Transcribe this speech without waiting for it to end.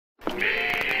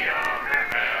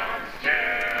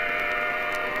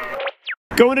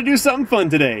Going to do something fun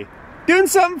today. Doing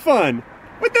something fun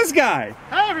with this guy.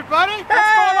 Hey everybody, what's going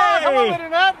on? Hello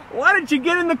internet. Why don't you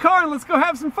get in the car and let's go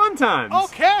have some fun times?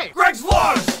 Okay. Greg's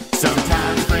Vlogs!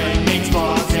 Sometimes Greg makes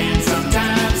vlogs and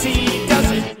sometimes he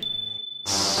doesn't.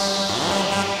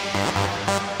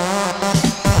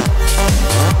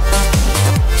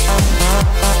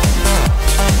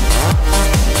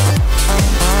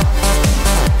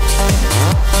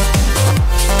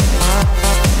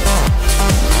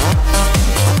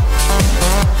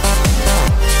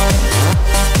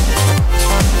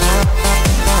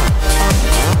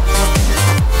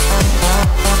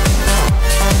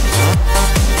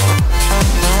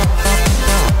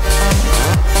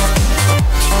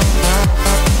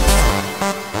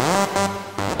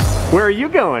 Where are you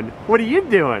going? What are you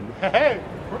doing? Hey,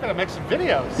 we're gonna make some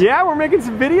videos. Yeah, we're making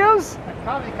some videos? At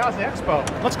ComiKaze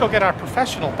Expo. Let's go get our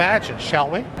professional badges, shall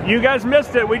we? You guys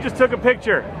missed it. We just took a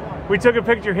picture. We took a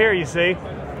picture here, you see.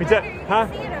 We took, huh?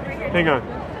 Hang on.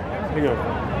 Hang on.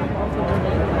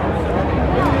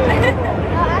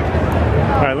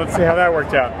 All right, let's see how that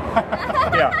worked out.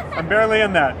 Yeah, I'm barely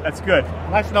in that. That's good.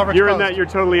 Nice and overexposed. You're in that, you're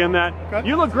totally in that. Good.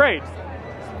 You look great.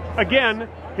 Again,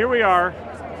 here we are.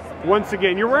 Once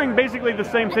again, you're wearing basically the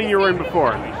same thing you were wearing before.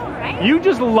 Right? You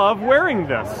just love wearing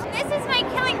this. This is my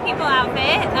killing people outfit.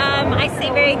 I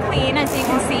stay very clean, as you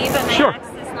can see, but my Sure. axe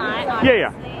is not, Yeah,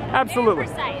 obviously. yeah, absolutely.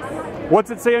 Very precise. What's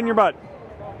it say on your butt?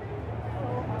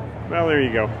 Well, there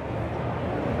you go.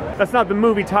 That's not the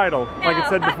movie title, like it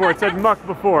said before. It said muck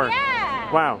before.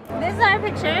 Yeah. Wow. This is our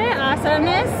picture.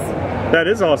 Awesomeness. That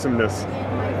is awesomeness.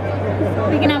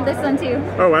 We can have this one too.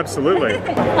 Oh, absolutely.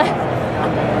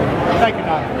 Thank you,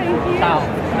 Don. Thank you.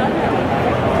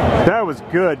 That was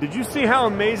good. Did you see how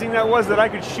amazing that was, that I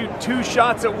could shoot 2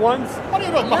 shots at once? What are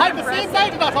you doing? Behind the scenes? I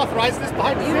did not authorize this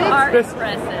behind the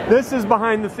scenes. This is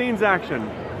behind the scenes action.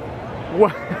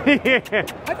 What? Yeah.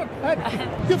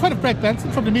 You've heard of Greg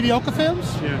Benson from the Mediocre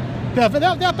films? Yeah.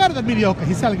 They're better than mediocre.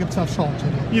 He's selling himself short.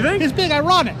 You think? He's being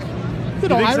ironic. You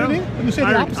know, think irony. so? When you say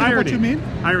the opposite of what you mean.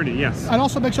 Irony, yes. And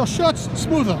also makes your shirts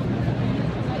smoother.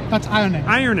 That's ironing.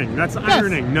 Ironing, that's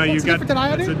ironing. No, you That's got, different than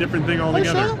ironing? that's a different thing Are you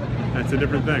altogether. sure? That's a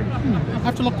different thing. I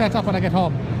have to look that up when I get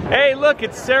home. Hey, look,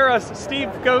 it's Sarah, Steve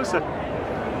Gosa.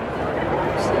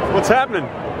 What's happening,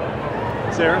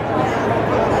 Sarah?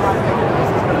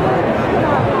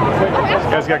 This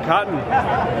guy's got cotton.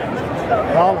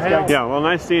 All hail. Yeah, well,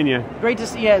 nice seeing you. Great to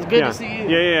see you. It's good to see you.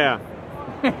 Yeah.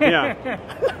 Yeah.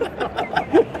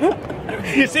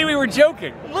 You see, we were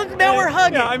joking. Look, now we're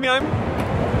hugging. Yeah, I mean,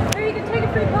 Or you can take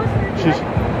a free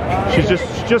poster.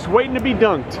 she's just waiting to be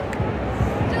dunked.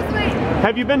 Just wait.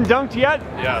 Have you been dunked yet?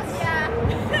 Yes.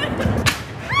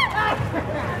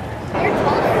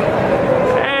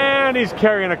 And he's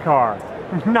carrying a car.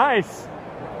 Nice.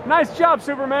 Nice job,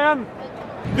 Superman.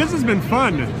 This has been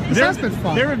fun. This has been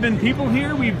fun. There have been people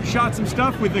here. We've shot some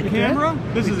stuff with the camera.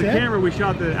 This is a camera we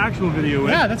shot the actual video with.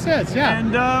 Yeah, that's it. Yeah.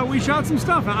 And we shot some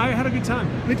stuff. I had a good time.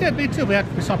 We did. Me too.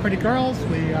 We saw pretty girls.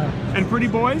 And pretty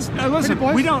boys. Listen,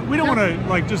 boys? we don't want to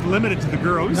like just limit it to the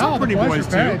girls. We saw pretty the boys are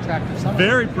very too. attractive. Some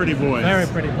Very pretty boys. very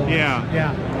pretty boys. Yeah.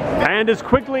 Yeah. And as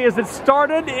quickly as it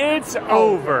started, it's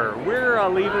over. We're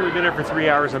leaving. We've been here for 3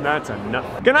 hours, and that's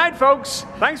enough. Good night, folks.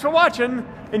 Thanks for watching.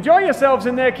 Enjoy yourselves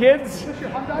in there, kids.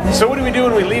 So what do we do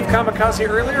when we leave ComiKaze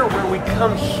earlier? Where we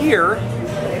come here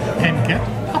And get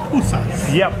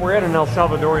pupusas. Yep, we're at an El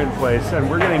Salvadorian place, and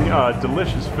we're getting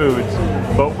delicious foods.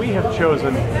 But we have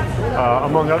chosen,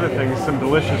 among other things, some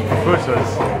delicious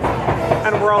pupusas,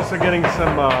 and we're also getting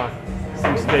some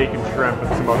steak and shrimp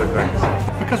and some other things.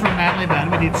 Because we're manly men,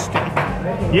 we need steak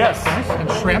Yes. and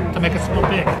shrimp to make us feel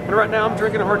big. And right now I'm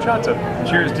drinking a horchata.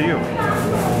 Cheers to you.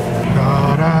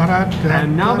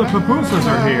 And now the pupusas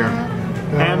are here,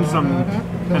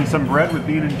 and some bread with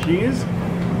bean and cheese,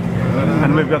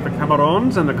 and we've got the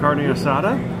camarons and the carne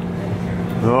asada.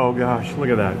 Oh gosh, look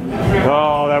at that!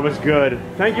 Oh, that was good.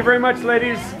 Thank you very much,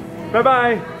 ladies. Bye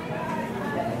bye.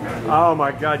 Oh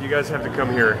my God, you guys have to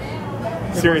come here.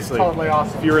 Seriously, Totally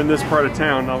awesome. if you're in this part of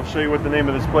town, I'll show you what the name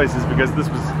of this place is because this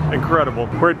was incredible.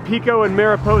 We're at Pico and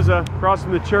Mariposa, across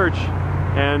from the church,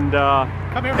 and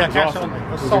Come here, it was cash awesome. only.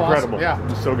 It was so incredible. Awesome. Yeah. It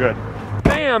was so good.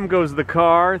 Bam goes the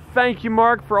car. Thank you,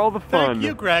 Mark, for all the fun. Thank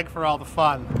you, Greg, for all the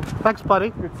fun. Thanks, buddy.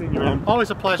 Good seeing you, man. Always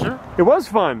a pleasure. It was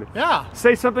fun. Yeah.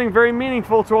 Say something very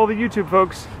meaningful to all the YouTube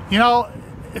folks. You know,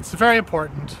 it's very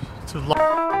important to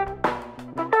love.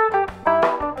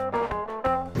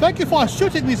 Thank you for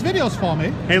shooting these videos for me.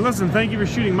 Hey, listen, thank you for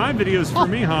shooting my videos for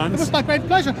me, It Hans. was my great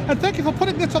pleasure. And thank you for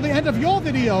putting this on the end of your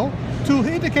video to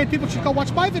indicate people should go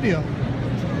watch my video.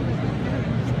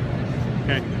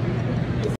 Okay.